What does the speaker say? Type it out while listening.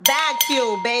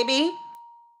fuel, baby.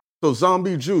 So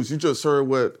Zombie Juice, you just heard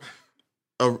what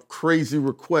a crazy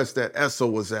request that Essa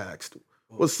was asked.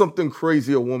 What's something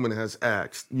crazy a woman has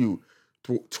asked you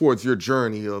towards your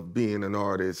journey of being an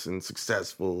artist and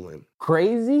successful? And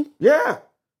Crazy? yeah.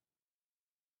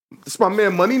 It's my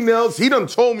man Money Nails. He done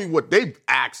told me what they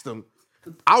asked him.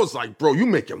 I was like, bro, you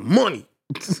making money.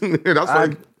 That's anything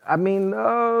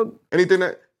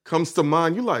that comes to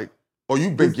mind, you like, or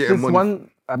you've been getting money.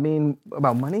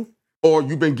 About money? Or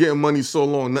you've been getting money so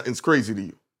long, nothing's crazy to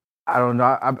you. I don't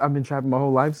know. I've been trapping my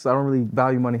whole life, so I don't really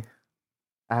value money.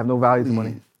 I have no value to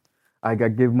money. I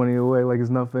give money away like it's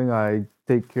nothing. I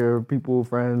take care of people,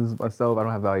 friends, myself. I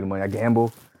don't have value to money. I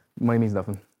gamble. Money means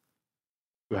nothing.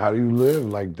 How do you live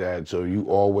like that? So you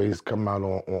always come out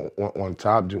on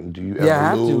top? Do you ever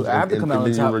Yeah, lose? I have to come out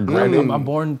on top. Regret it? I'm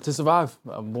born to survive.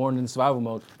 I'm born in survival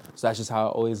mode. So that's just how I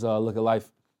always look at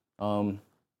life.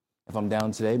 If I'm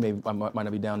down today, maybe I might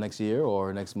not be down next year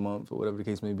or next month or whatever the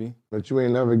case may be. But you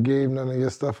ain't never gave none of your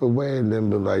stuff away and then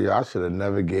be like, yo, I should have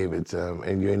never gave it to him.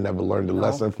 And you ain't never learned a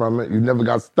lesson from it? You never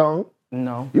got stung?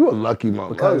 No. You a lucky motherfucker.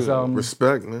 Because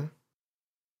respect, man.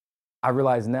 I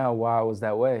realize now why I was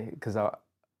that way. Because I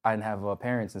didn't have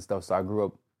parents and stuff, so I grew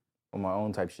up on my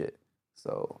own type shit.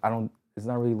 So it's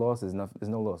not really losses. There's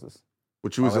no losses.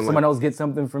 But you was if someone else gets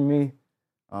something from me,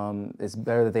 it's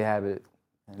better that they have it.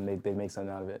 And they make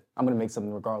something out of it. I'm gonna make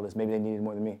something regardless. Maybe they need it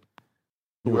more than me.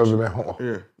 You ever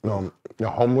been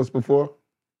homeless before?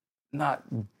 Not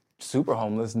super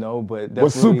homeless, no, but definitely.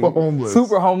 What's super homeless?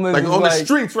 Super homeless like is on the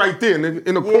streets right there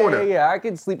in the corner. Yeah, I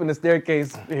could sleep in the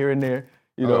staircase here and there.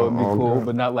 You know, it'd be cool,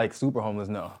 but not like super homeless,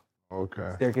 no.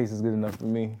 Okay. Staircase is good enough for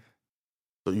me.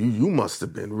 So you must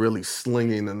have been really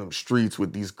slinging in them streets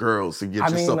with these girls to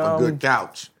get yourself a good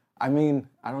couch. I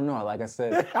don't know. Like I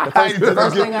said, the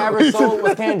first thing I ever sold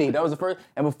was candy. That was the first.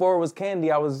 And before it was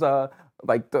candy, I was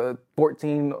like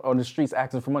 14 on the streets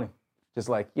asking for money. Just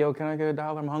like, yo, can I get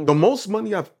 $1? I'm hungry. The most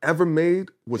money I've ever made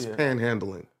was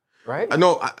panhandling. Right? I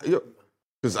know,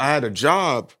 because I had a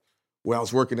job where I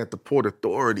was working at the Port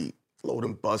Authority,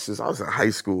 loading buses. I was in high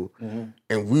school,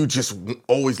 and we just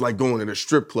always like going to the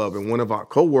strip club. And one of our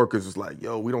coworkers was like,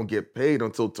 yo, we don't get paid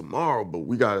until tomorrow, but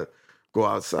we got to go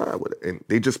outside with it. And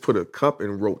they just put a cup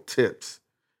and wrote tips.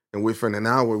 And within an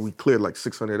hour, we cleared like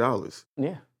 $600.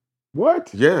 Yeah.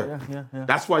 What? Yeah.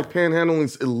 That's why panhandling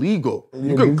is illegal.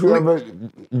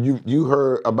 You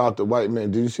heard about the white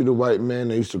man. Did you see the white man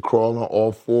that used to crawl on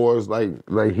all fours like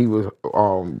he was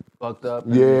fucked up?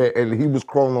 Yeah, and he was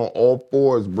crawling on all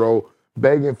fours, bro.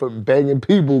 Begging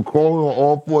people, crawling on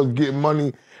all fours, getting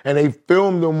money. And they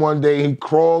filmed him one day. He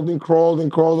crawled on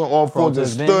all fours and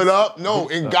stood up. No,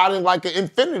 and got in like an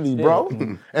infinity, bro.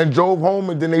 And drove home,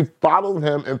 and then they followed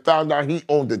him and found out he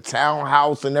owned the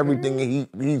townhouse and everything.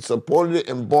 And he supported it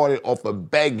and bought it off of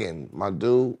begging, my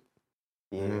dude.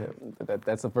 Yeah,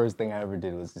 that's the first thing I ever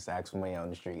did was just ask for money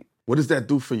on the street. What does that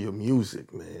do for your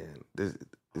music, man?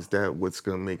 Is that what's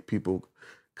gonna make people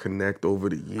connect over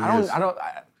the years?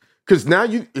 Because now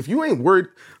if you ain't worried.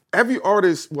 Every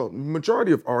artist,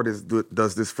 majority of artists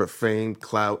does this for fame,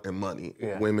 clout, and money.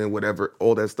 Yeah. Women, whatever,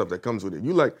 all that stuff that comes with it.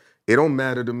 You like, it don't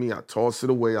matter to me. I toss it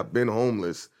away. I've been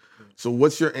homeless. So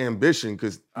what's your ambition?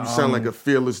 Because you sound like a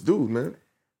fearless dude, man.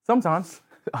 Sometimes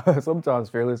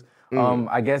fearless.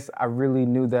 I guess I really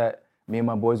knew that me and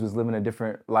my boys was living a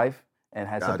different life and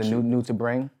had something new to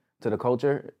bring to the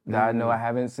culture that I know I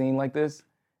haven't seen like this.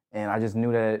 And I just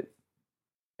knew that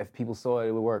if people saw it,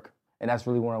 it would work. And that's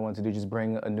really what I wanted to do, just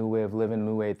bring a new way of living, a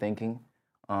new way of thinking,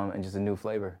 and just a new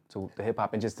flavor to the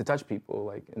hip-hop and just to touch people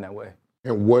like in that way.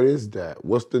 And what is that?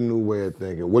 What's the new way of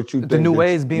thinking? What you think? The new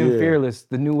way is being fearless.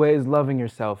 The new way is loving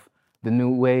yourself. The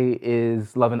new way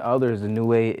is loving others. The new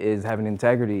way is having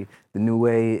integrity. The new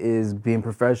way is being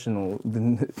professional.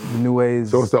 The new way is...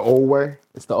 So it's the old way?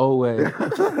 It's the old way.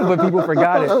 But people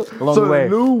forgot it along the way. So the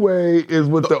new way is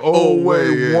what the old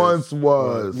way once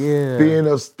was. Yeah. Being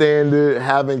a standard,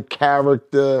 having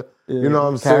character, you know what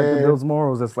I'm saying? Character builds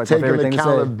morals. That's like my favorite thing to say.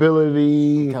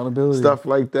 Accountability, stuff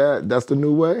like that. That's the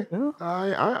new way? Yeah.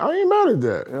 I ain't mad at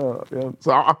that. Yeah.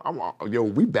 So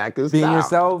we back this Being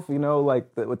yourself, you know, like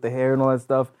with the hair and all that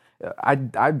stuff. I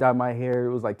dyed my hair,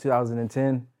 it was like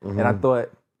 2010, and I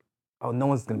thought, oh, no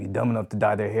one's gonna be dumb enough to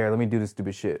dye their hair. Let me do this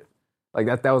stupid shit. Like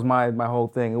that was my whole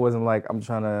thing. It wasn't like I'm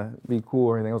trying to be cool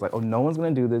or anything. I was like, oh, no one's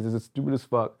gonna do this. This is stupid as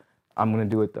fuck. I'm gonna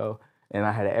do it though. And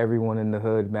I had everyone in the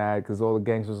hood mad because all the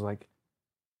gangsters was like,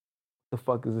 what the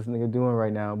fuck is this nigga doing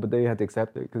right now? But they had to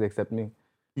accept it because they accept me.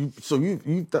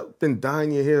 You've been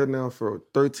dyeing your hair now for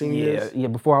 13 years? Yeah,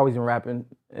 before I was even rapping.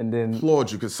 And then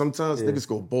applaud you, because sometimes niggas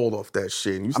go bald off that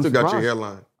shit, and you still got your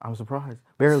hairline. I'm surprised.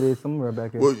 Barely somewhere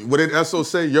back here. What did SO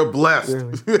say? You're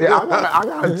blessed. Yeah, I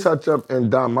gotta touch up and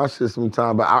dye my shit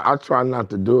sometime, but I try not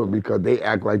to do it because they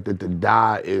act like that the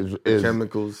dye is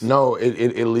chemicals. No,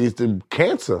 it leads to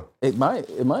cancer. It might.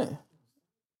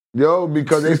 Yo,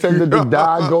 because they say that the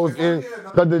dye goes in,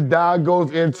 because the dye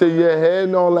goes into your head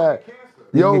and all that.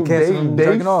 Yo,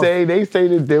 they say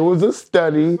that there was a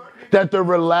study that the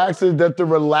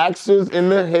relaxers in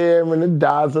the hair and the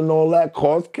dyes and all that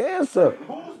cause cancer.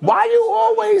 Why you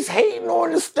always hating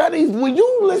on the studies? When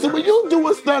you do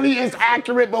a study, it's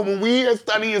accurate, but when we hear a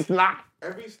study, it's not.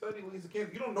 Every study leads to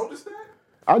cancer. You don't notice that?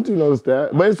 I do notice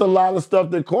that. But it's a lot of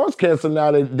stuff that cause cancer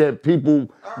now that people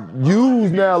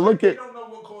use now. Look at. You don't know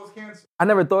what causes cancer. I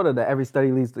never thought of that. Every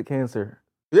study leads to cancer.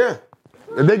 Yeah.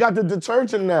 And they got the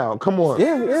detergent now. Come on.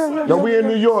 Yeah. No, we in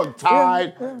New York.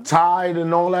 Tide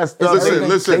and all that stuff.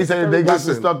 Listen. They say they got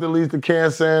the stuff that leads to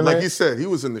cancer. And like you said, he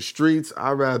was in the streets.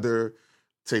 I'd rather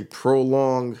take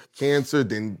prolonged cancer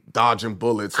than dodging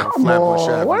bullets on Flatbush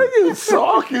Avenue. What are you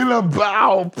talking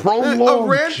about?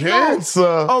 Prolonged cancer.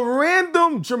 A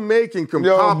random Jamaican can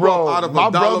pop up out of a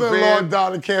dollar van. My brother-in-law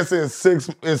died of cancer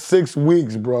in 6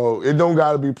 weeks, bro. It don't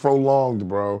gotta be prolonged,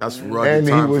 bro. That's rugged.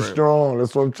 And he was strong.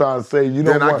 That's what I'm trying to say.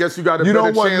 I guess you got a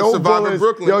better chance surviving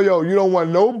Brooklyn. Yo, you don't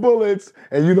want no bullets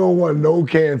and you don't want no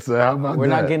cancer. How about We're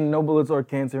not getting no bullets or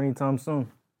cancer anytime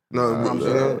soon.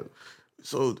 No,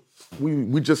 so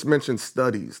we just mentioned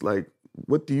studies. Like,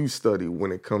 what do you study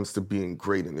when it comes to being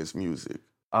great in this music?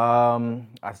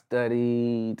 I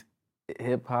studied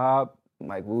hip hop,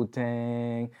 like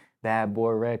Wu-Tang, Bad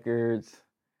Boy Records,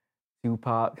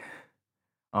 Tupac.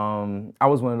 I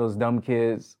was one of those dumb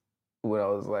kids when I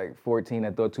was like 14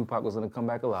 that thought Tupac was gonna come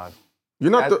back alive. You're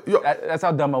not that's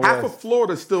how dumb I was. Half of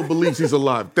Florida still believes he's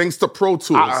alive, thanks to Pro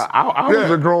Tools. I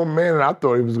was a grown man and I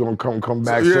thought he was gonna come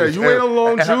back. So, you ain't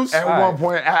alone, Juice. At one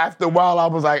point, after a while, I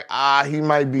was like, he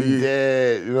might be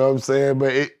dead. You know what I'm saying?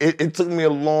 But it took me a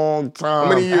long time.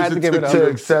 How many years did it take to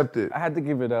accept it? I had to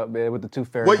give it up, man, with the Tooth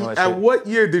Fairy. At what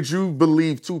year did you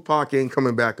believe Tupac ain't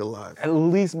coming back alive? At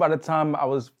least by the time I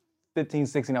was 15,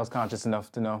 16, I was conscious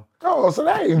enough to know. Oh, so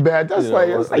that ain't bad. That's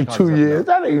like 2 years.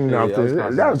 That ain't nothing.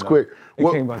 That was quick. It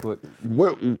came back quick.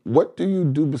 What do you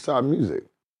do beside music?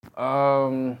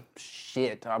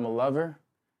 Shit. I'm a lover.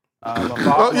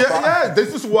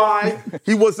 This is why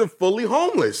he wasn't fully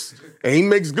homeless. And he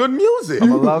makes good music.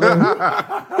 I'm a lover.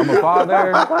 I'm a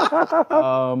father.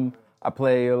 I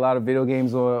play a lot of video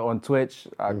games on Twitch.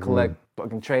 I collect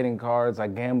fucking trading cards. I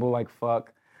gamble like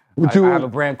fuck. I have a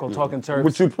brand called Talking Turks.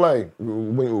 What you play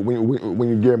when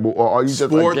you gamble? Or are you just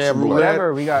Sports, like gambling?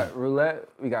 Whatever. We got roulette.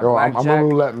 We got blackjack. I'm a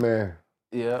roulette man.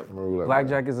 Yeah.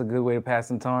 Blackjack is a good way to pass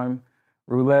some time.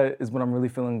 Roulette is when I'm really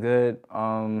feeling good.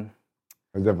 I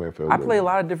definitely feel good. I play a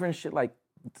lot of different shit like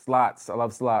slots. I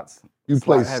love slots. You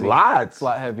play slots?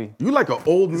 Slot heavy. You like an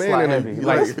old man. Slot heavy.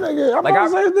 This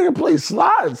nigga play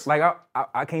slots. Like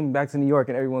I came back to New York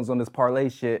and everyone's on this parlay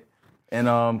shit. And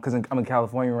because I'm in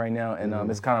California right now, and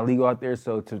it's kind of legal out there,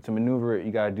 so to maneuver it,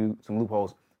 you gotta do some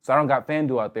loopholes. So I don't got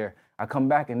FanDuel out there. I come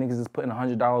back and niggas is putting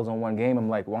 $100 on one game. I'm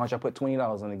like, why don't y'all put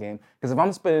 $20 on the game? Because if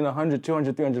I'm spending $100,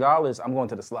 $200, $300, I'm going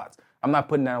to the slots. I'm not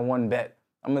putting that on one bet.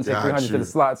 I'm gonna take $300 to the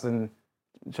slots and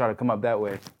try to come up that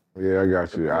way. Yeah, I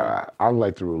got you. I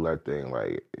like the roulette thing.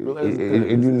 Like,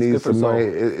 and you need some money.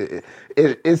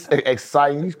 It's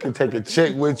exciting. You can take a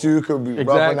chick with you. You could be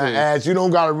rubbing her ass. You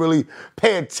don't gotta really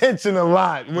pay attention a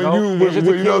lot when you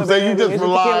know what I'm saying. You just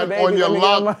rely on your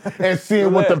luck and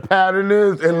seeing what the pattern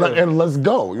is, and let's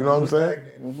go. You know what I'm saying?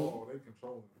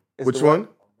 Which one?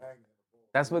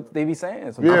 That's what they be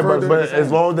saying. Yeah, but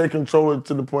as long as they control it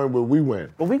to the point where we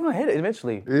win. But we're going to hit it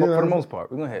eventually, for the most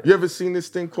part. We're going to hit it. You ever seen this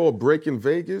thing called Breaking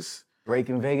Vegas?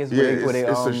 Breaking Vegas? Yeah, where they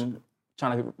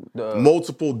trying to...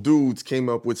 multiple dudes came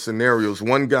up with scenarios.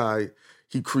 One guy,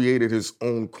 he created his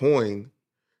own coin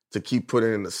to keep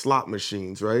putting in the slot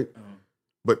machines, right?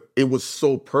 But it was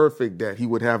so perfect that he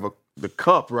would have the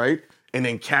cup, right? And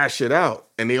then cash it out.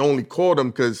 And they only called him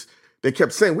because... they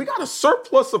kept saying, we got a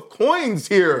surplus of coins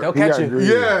here. They'll catch you.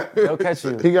 Yeah. They'll catch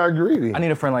you. He got greedy. I need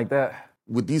a friend like that.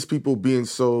 With these people being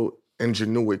so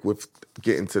ingenuic with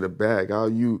getting to the bag, how are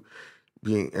you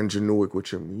being ingenuic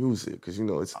with your music? Because, you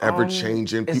know, it's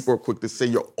ever-changing. People are quick to say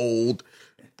you're old.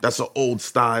 That's an old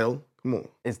style. Come on.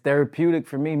 It's therapeutic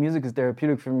for me. Music is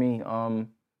therapeutic for me.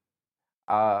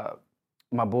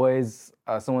 My boys,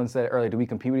 someone said earlier, do we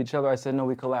compete with each other? I said, no,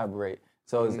 we collaborate.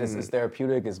 So it's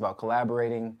therapeutic. It's about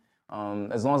collaborating.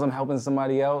 As long as I'm helping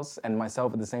somebody else and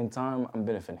myself at the same time, I'm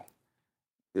benefiting.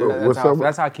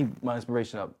 That's how I keep my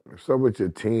inspiration up. What's up with your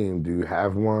team? Do you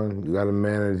have one? You got a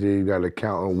manager? You got an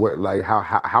accountant? What, like,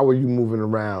 how are you moving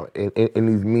around in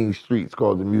these mean streets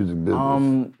called the music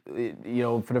business?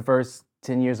 For the first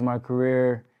 10 years of my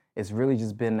career, it's really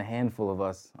just been a handful of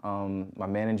us. My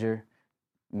manager,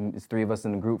 it's 3 of us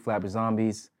in the group, Flatbush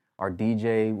Zombies. Our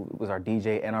DJ was our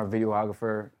DJ and our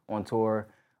videographer on tour.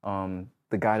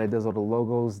 The guy that does all the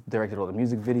logos, directed all the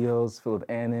music videos, Philip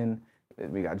Annan.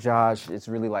 We got Josh. It's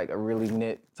really like a really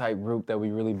knit type group that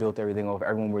we really built everything off.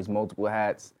 Everyone wears multiple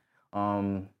hats.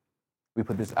 We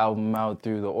put this album out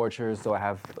through the Orchard, so I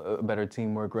have a better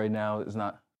teamwork right now. It's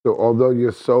not. So although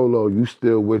you're solo, you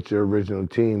still with your original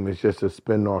team. It's just a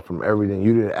spin-off from everything.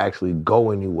 You didn't actually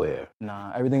go anywhere.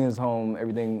 Nah, everything is home.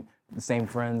 Everything, the same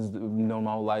friends we've known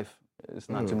my whole life. It's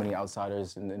not too many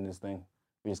outsiders in this thing.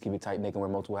 We just keep it tight-knit and wear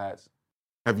multiple hats.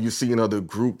 Have you seen other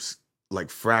groups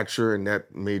like Fracture and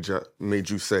that made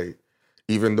you say,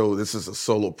 even though this is a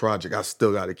solo project, I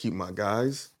still got to keep my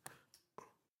guys?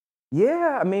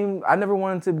 Yeah, I mean, I never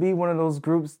wanted to be one of those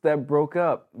groups that broke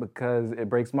up because it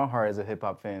breaks my heart as a hip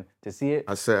hop fan to see it.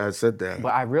 I said that.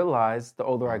 But I realized the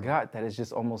older I got that it's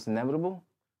just almost inevitable.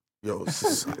 Yo,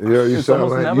 you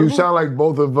sound like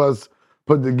both of us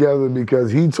put together,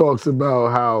 because he talks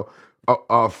about how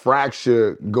a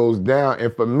fracture goes down,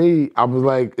 and for me, I was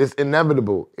like, it's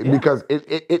inevitable because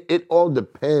it all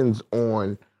depends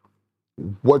on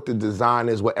what the design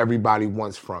is, what everybody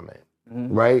wants from it,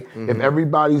 right? If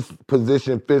everybody's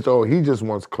position fits, he just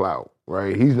wants clout,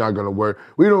 right? He's not gonna worry.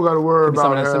 We don't gotta worry about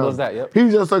something him. as simple as that, yep.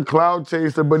 He's just a clout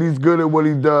chaser, but he's good at what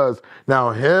he does.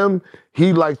 Now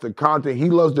he likes the content. He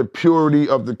loves the purity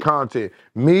of the content.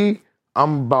 Me,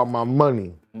 I'm about my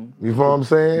money. You feel what I'm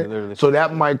saying? Literally. So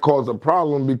that might cause a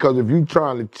problem, because if you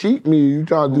trying to cheat me, you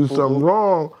trying to do something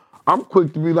wrong, I'm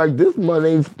quick to be like, this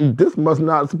must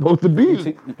not supposed to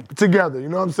be together. You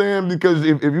know what I'm saying? Because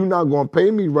if you're not gonna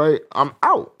pay me right, I'm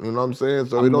out. You know what I'm saying?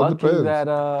 So it all depends. I'm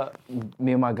lucky that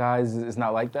me and my guys, it's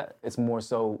not like that. It's more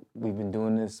so we've been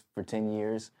doing this for 10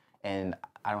 years, and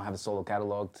I don't have a solo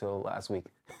catalog till last week.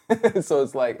 So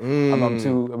it's like, we've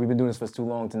been doing this for too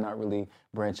long to not really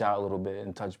branch out a little bit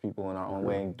and touch people in our own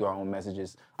way and do our own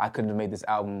messages. I couldn't have made this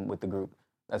album with the group.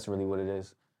 That's really what it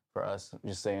is for us,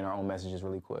 just saying our own messages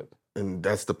really quick. And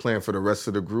that's the plan for the rest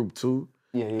of the group too?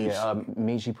 Yeah.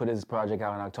 Michi put his project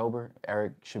out in October.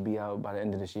 Eric should be out by the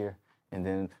end of this year, and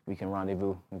then we can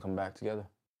rendezvous and come back together.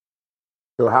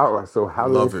 So how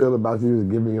do they feel about you just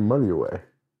giving your money away?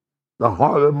 The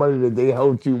harder money that they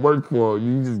helped you work for,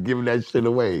 you just giving that shit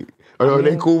away. Are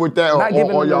they cool with that? Not giving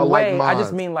it y'all away. like mine? I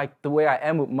just mean like the way I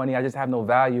am with money, I just have no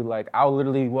value. Like I'll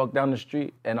literally walk down the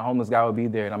street and a homeless guy will be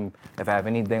there, and if I have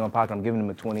anything in my pocket, I'm giving him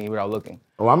a 20 without looking.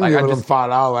 Oh, I'm giving them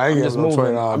 $5. I ain't giving them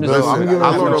 $20.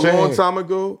 I learned a long time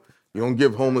ago, you don't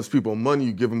give homeless people money,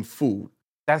 you give them food.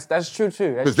 That's true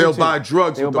too. Because they'll buy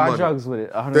drugs with the money. They'll buy drugs with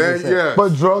it, 100%.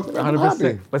 But drugs make them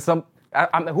happy. But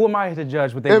who am I to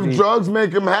judge what they do? If drugs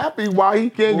make him happy, why he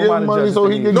can't give him money so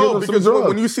he can give him some drugs? No, because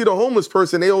when you see the homeless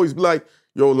person, they always be like,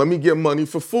 yo, let me get money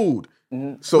for food.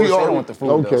 So they don't want the food.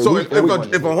 Okay. So if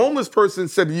a homeless person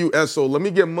said to you, Esso, let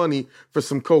me get money for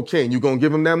some cocaine, you gonna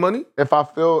give him that money? If I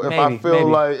feel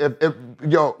like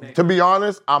to be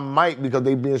honest, I might, because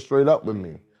they being straight up with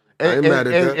me.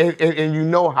 And you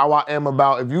know how I am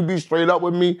about, if you be straight up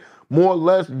with me, more or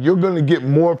less, you're gonna get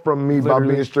more from me by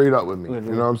being straight up with me. You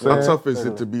know what I'm saying? How tough is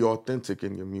it to be authentic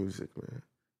in your music,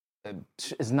 man?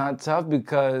 It's not tough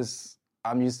because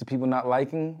I'm used to people not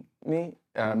liking me.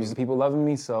 I'm used to people loving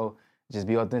me, so just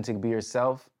be authentic, be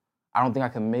yourself. I don't think I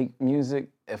can make music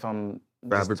if I'm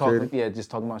just talking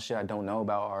about shit I don't know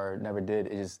about or never did.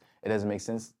 It doesn't make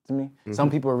sense to me. Some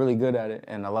people are really good at it,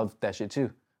 and I love that shit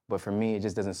too. But for me, it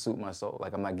just doesn't suit my soul.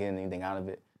 Like, I'm not getting anything out of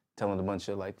it, telling a bunch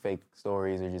of like fake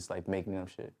stories or just like making up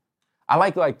shit. I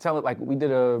like telling, like we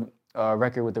did a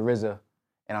record with the RZA,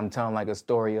 and I'm telling like a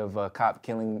story of a cop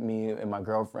killing me and my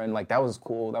girlfriend. Like, that was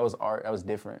cool. That was art. That was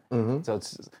different. So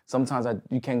sometimes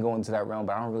you can go into that realm,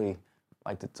 but I don't really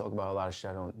like to talk about a lot of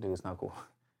shit I don't do. It's not cool.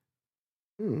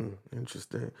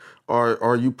 Interesting.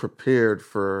 Are you prepared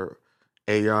for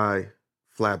AI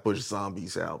Flatbush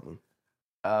Zombies album?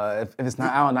 If it's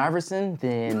not Allen Iverson,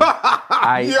 then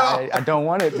I don't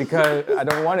want it, because I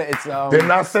don't want it. It's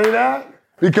Didn't I say that?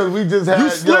 Because we just had. You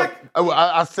slick.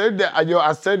 I said that.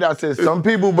 I said some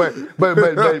people, but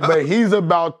he's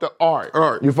about the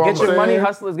art. You follow Get your money,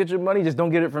 hustlers. Get your money. Just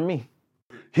don't get it from me.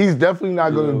 He's definitely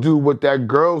not gonna do what that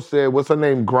girl said. What's her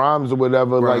name? Grimes or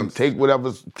whatever. Grimes. Like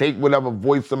take whatever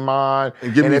voice of mine,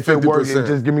 and give me if 50%. It works,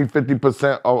 just give me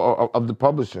 50% of the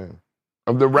publishing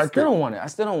of the record. I still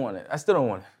don't want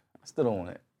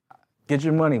it. Get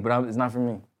your money, but it's not for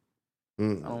me.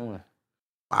 I don't know.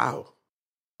 Wow.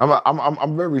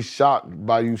 I'm very shocked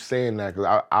by you saying that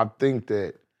because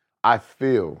I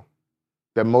feel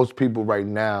that most people right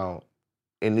now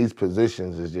in these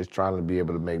positions is just trying to be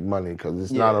able to make money because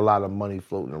there's not a lot of money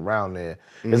floating around there.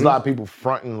 There's a lot of people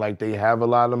fronting like they have a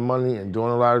lot of money and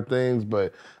doing a lot of things,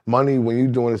 but money, when you're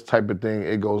doing this type of thing,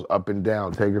 it goes up and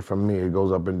down. Take it from me, it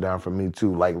goes up and down for me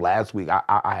too. Like last week,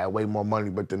 I had way more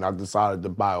money, but then I decided to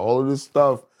buy all of this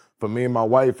stuff for me and my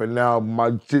wife, and now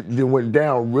my shit went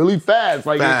down really fast.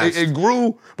 Like it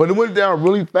grew, but it went down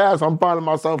really fast. I'm finding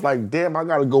myself like, damn, I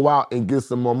gotta go out and get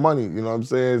some more money. You know what I'm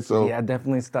saying? So yeah, I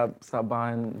definitely stopped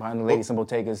buying the Ladies and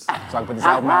Bodegas so I can put this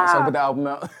album out. So I can put the album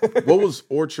out. What was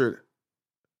Orchard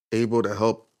able to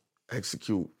help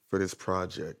execute for this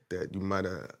project that you might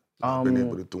have been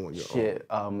able to do on your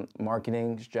own?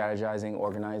 Marketing, strategizing,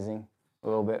 organizing a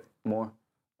little bit more,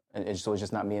 and so it's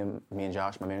just not me and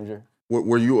Josh, my manager.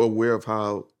 Were you aware of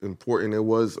how important it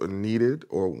was or needed,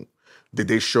 or did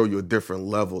they show you a different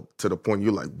level to the point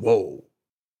you're like, whoa?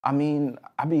 I mean,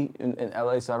 I be in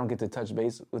LA, so I don't get to touch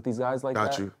base with these guys like that.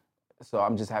 Got you. So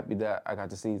I'm just happy that I got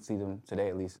to see them today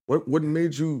at least. What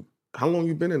made you, how long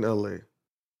you been in LA?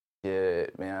 Yeah,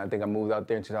 man, I think I moved out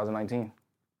there in 2019.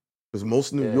 Because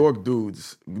most New York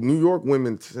dudes, New York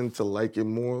women tend to like it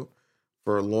more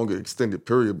for a longer extended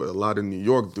period, but a lot of New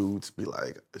York dudes be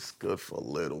like, it's good for a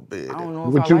little bit. I don't know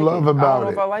what you love about it. I don't know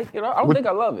if I like it. I don't think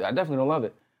I love it. I definitely don't love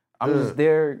it. I'm just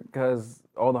there because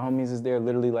all the homies is there,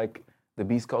 literally like the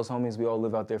Beast Coast homies. We all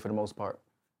live out there for the most part.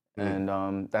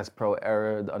 And that's Pro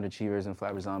Era, the Underachievers, and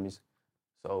Flatbush Zombies.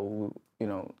 So, you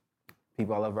know,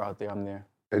 people I love are out there, I'm there.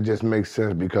 It just makes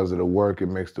sense because of the work. It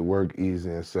makes the work easy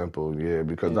and simple. Yeah,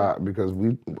 because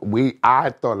I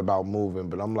thought about moving,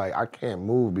 but I'm like, I can't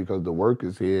move because the work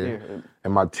is here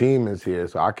and my team is here,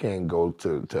 so I can't go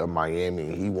to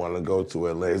Miami. He want to go to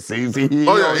Atlanta.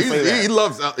 He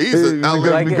loves. He's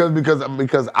LA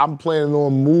because I'm planning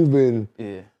on moving.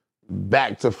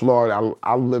 Back to Florida.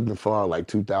 I lived in Florida like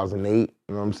 2008, you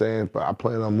know what I'm saying? But I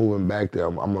plan on moving back there.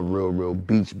 I'm a real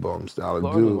beach bum style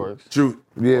of dude. Works. True.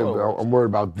 Yeah, but I'm worried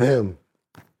about them.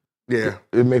 Yeah.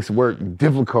 It makes work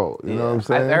difficult, you know what I'm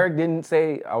saying? If Eric didn't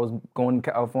say I was going to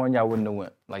California, I wouldn't have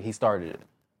went. Like, he started it.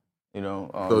 You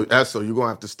know, so you're gonna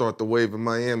have to start the wave in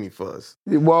Miami for us.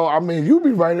 Well, I mean, you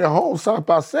be right at home, South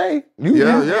by Say. You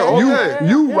right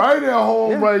at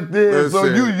home right there. Listen. So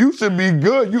you should be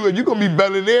good. You gonna be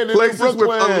better there than Places Brooklyn.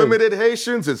 with unlimited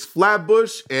Haitians is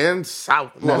Flatbush and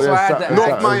South. That's why I had to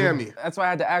North Miami. That's why I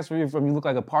had to ask for you. You look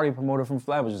like a party promoter from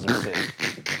Flatbush or some shit.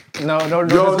 No Yo,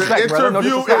 disrespect, the brother. No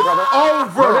interview disrespect, is brother.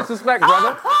 over. No disrespect,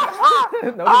 brother.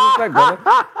 No disrespect,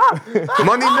 brother.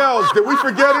 Money Nels, did we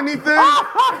forget anything?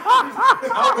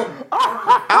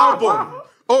 Album.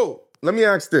 Oh, let me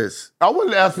ask this. I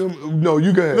wouldn't ask him. No,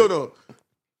 you go ahead. No.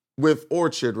 With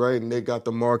Orchard, right, and they got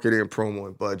the marketing and promo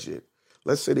and budget.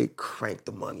 Let's say they crank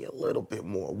the money a little bit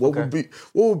more. What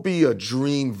would be a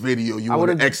dream video you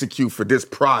want to execute for this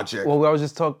project? Well, I was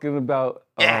just talking about.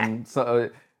 I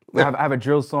have a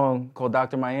drill song called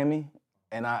Dr. Miami,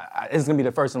 and it's gonna be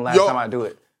the first and last time I do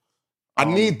it. I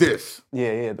need this.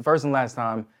 Yeah, the first and last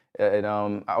time. And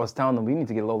I was telling them we need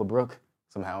to get Lola Brooke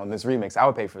somehow in this remix. I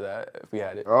would pay for that if we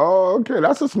had it. Oh, okay,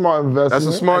 that's a smart investment.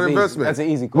 That's a smart investment. That's an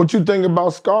easy. What you think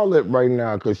about Scarlett right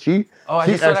now? Cause she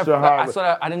extra hot. I saw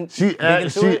that. I didn't. She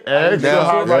extra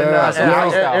hot right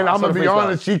now, and I'm gonna be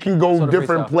honest. She can go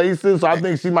different places. So I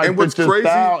think she might fit your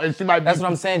style, and she might be. That's what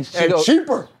I'm saying.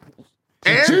 Cheaper.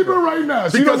 And cheaper right now.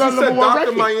 She because got he said Dr.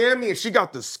 Dr. Miami and she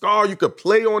got the scar. You could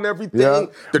play on everything.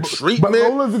 The treatment. But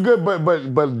Lola's good.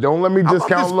 But don't let me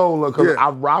discount Lola because I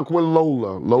rock with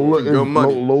Lola.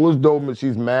 Lola's dope, and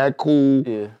she's mad cool.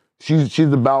 Yeah. She's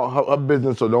about her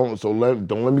business. So don't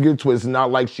let me get twisted. It's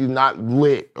not like she's not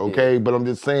lit, okay? But I'm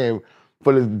just saying.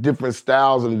 For the different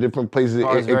styles and different places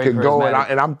it could go,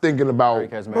 and I'm thinking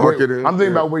about marketing. I'm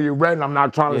thinking about where you're at, and I'm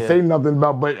not trying to say nothing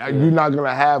about, but you're not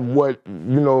gonna have what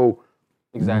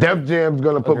Def Jam's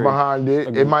gonna put behind it.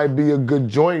 Agreed. It might be a good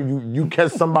joint. You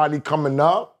catch somebody coming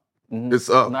up, it's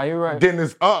up. No, you're right. Then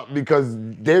it's up because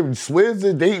they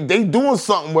doing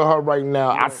something with her right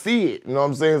now. I see it. You know what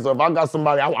I'm saying? So if I got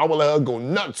somebody, I will let her go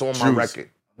nuts on my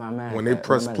record. My man, when they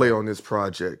press play on this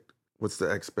project, what's the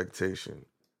expectation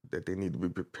that they need to be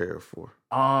prepared for?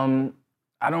 I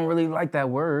don't really like that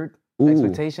word. Ooh.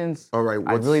 Expectations. All right.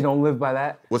 I really don't live by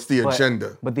that. What's the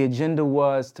agenda? But the agenda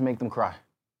was to make them cry.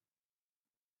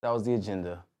 That was the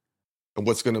agenda. And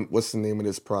what's the name of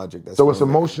this project? So it's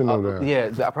emotional then? Yeah,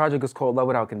 the project is called Love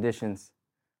Without Conditions.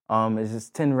 It's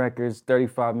just 10 records,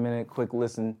 35-minute quick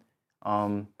listen.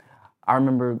 I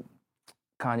remember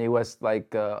Kanye West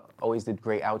always did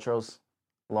great outros.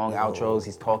 long outros.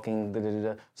 He's talking.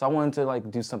 So I wanted to like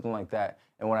do something like that.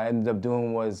 And what I ended up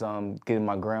doing was getting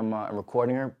my grandma and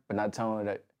recording her, but not telling her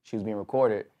that she was being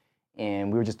recorded.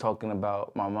 And we were just talking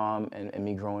about my mom and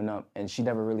me growing up. And she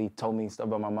never really told me stuff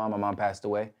about my mom. My mom passed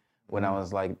away when I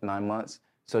was like 9 months.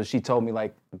 So she told me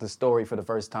like the story for the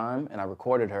first time, and I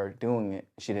recorded her doing it.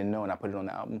 She didn't know, and I put it on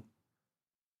the album.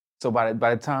 So by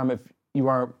the time, if you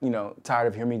aren't, tired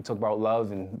of hearing me talk about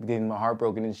love and getting my heart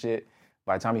broken and shit,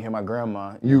 by the time you hear my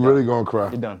grandma, you really gonna cry.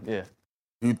 You're done, yeah.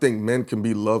 Do you think men can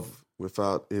be loved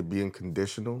without it being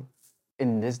conditional?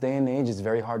 In this day and age, it's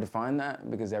very hard to find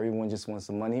that because everyone just wants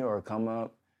some money or a come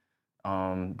up.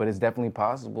 But it's definitely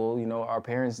possible. Our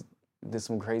parents did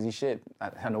some crazy shit.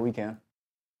 I know we can.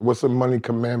 What's a money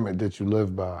commandment that you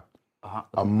live by?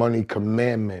 A money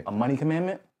commandment. A money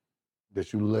commandment?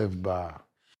 That you live by.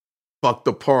 Fuck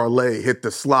the parlay, hit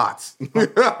the slots.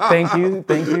 Thank you.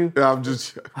 I'm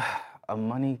just... A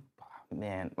money,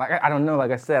 man. Like, I don't know.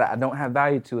 Like I said, I don't have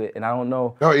value to it, and I don't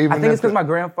know. No, even I think it's because my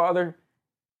grandfather,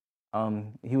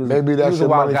 he was maybe that's a your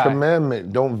wild money guy.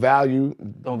 commandment. Don't value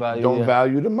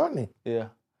the money. Yeah.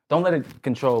 Don't let it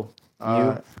control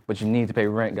you, but you need to pay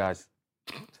rent, guys.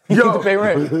 You Yo. need to pay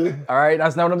rent. All right,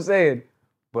 that's not what I'm saying.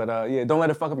 But yeah, don't let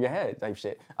it fuck up your head, type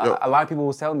shit. A lot of people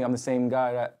was telling me I'm the same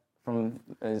guy that from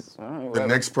the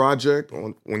next project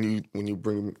when you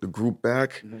bring the group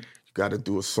back, you got to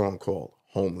do a song called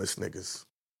 "Homeless Niggas."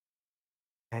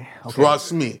 Okay.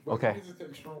 Trust me. Okay.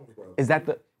 Is that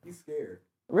the? He's scared.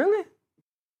 Really?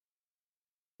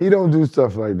 He don't do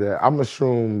stuff like that. I'm a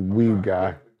shroom weed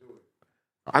guy.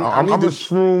 I'm a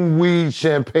shroom weed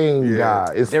champagne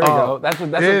guy. It's there we go. That's what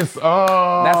Max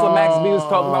B was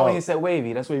talking about when he said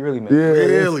wavy. That's what he really meant. Yeah,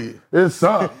 Really? It's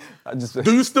up.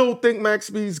 Do you still think Max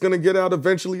B's gonna get out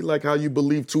eventually? Like how you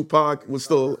believe Tupac was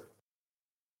still?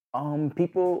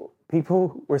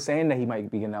 People were saying that he might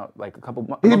be getting out like a couple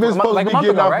months. He's been supposed to be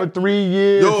getting out for 3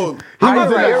 years. Yo,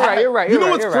 you're right. You know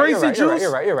what's crazy, Juice?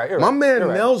 You're right. My man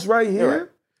Nels right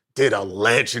here did a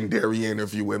legendary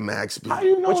interview with Max B. How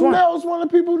you know Which one? Nels one of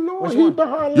the people know? Which He one?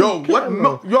 behind Yo, the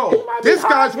camera. this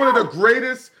guy's one of the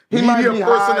greatest might media be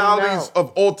high personalities now.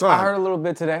 of all time. I heard a little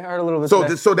bit today.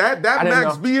 So that I didn't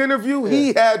Max know. B interview,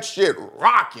 he had shit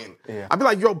rocking. Yeah. I'd be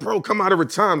like, yo, bro, come out of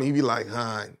retirement. He'd be like,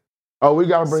 hi. Oh, we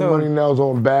gotta bring Money Nels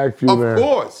on back few, man. Of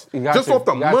course. got Just to. off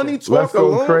the You got money to. talk Let's go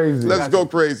alone. crazy. Let's go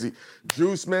crazy.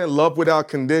 Juice, man, love without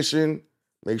condition.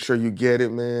 Make sure you get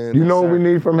it, man. You know what we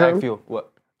need from him? Backfield.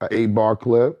 What? An 8-bar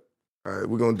clip. All right,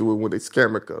 we're going to do it with its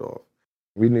camera cut off.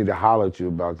 We need to holler at you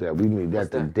about that. We need that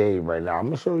today, right now. I'm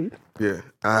gonna show you. Yeah.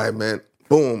 All right, man.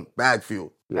 Boom. Bag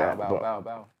fuel. Yeah,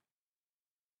 Bow.